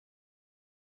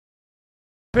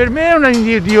Per me è una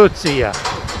idiozia.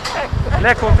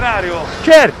 Lei è contrario?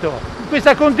 Certo, in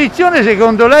questa condizione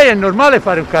secondo lei è normale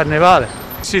fare un carnevale?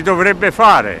 Si dovrebbe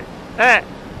fare.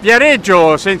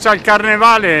 Viareggio senza il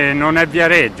carnevale non è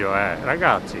Viareggio,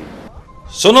 ragazzi.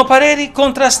 Sono pareri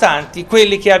contrastanti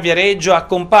quelli che a Viareggio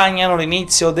accompagnano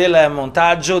l'inizio del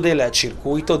montaggio del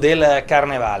circuito del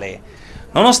Carnevale.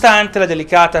 Nonostante la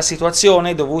delicata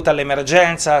situazione dovuta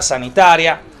all'emergenza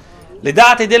sanitaria, le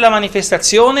date della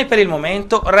manifestazione per il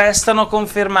momento restano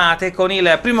confermate con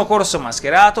il primo corso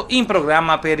mascherato in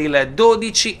programma per il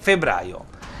 12 febbraio.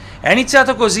 È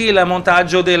iniziato così il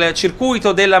montaggio del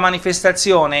circuito della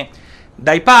manifestazione,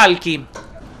 dai palchi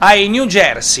ai New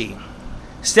Jersey.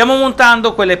 Stiamo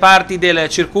montando quelle parti del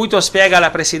circuito, spiega la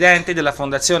presidente della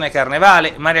Fondazione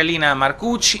Carnevale, Marialina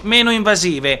Marcucci, meno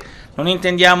invasive. Non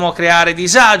intendiamo creare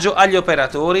disagio agli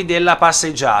operatori della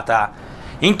passeggiata.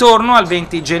 Intorno al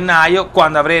 20 gennaio,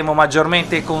 quando avremo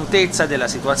maggiormente contezza della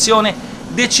situazione,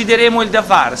 decideremo il da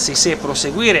farsi, se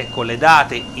proseguire con le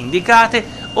date indicate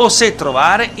o se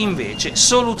trovare invece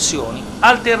soluzioni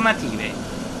alternative.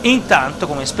 Intanto,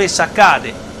 come spesso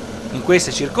accade in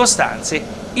queste circostanze,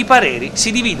 i pareri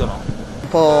si dividono. Un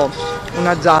po' un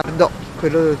azzardo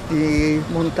quello di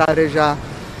montare già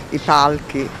i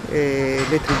palchi e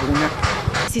le tribune.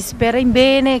 Si spera in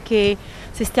bene che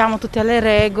se stiamo tutti alle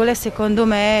regole, secondo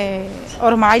me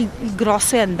ormai il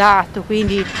grosso è andato,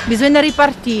 quindi bisogna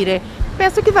ripartire.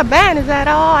 Penso che va bene, già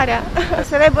era ora.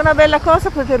 Sarebbe una bella cosa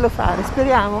poterlo fare,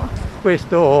 speriamo.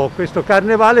 Questo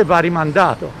carnevale va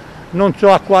rimandato, non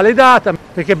so a quale data,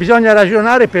 perché bisogna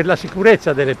ragionare per la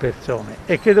sicurezza delle persone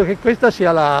e credo che questa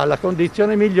sia la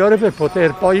condizione migliore per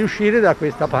poter poi uscire da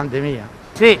questa pandemia.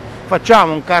 Se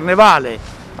facciamo un carnevale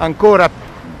ancora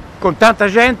con tanta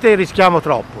gente rischiamo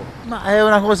troppo. Ma è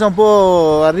una cosa un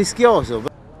po' a rischioso.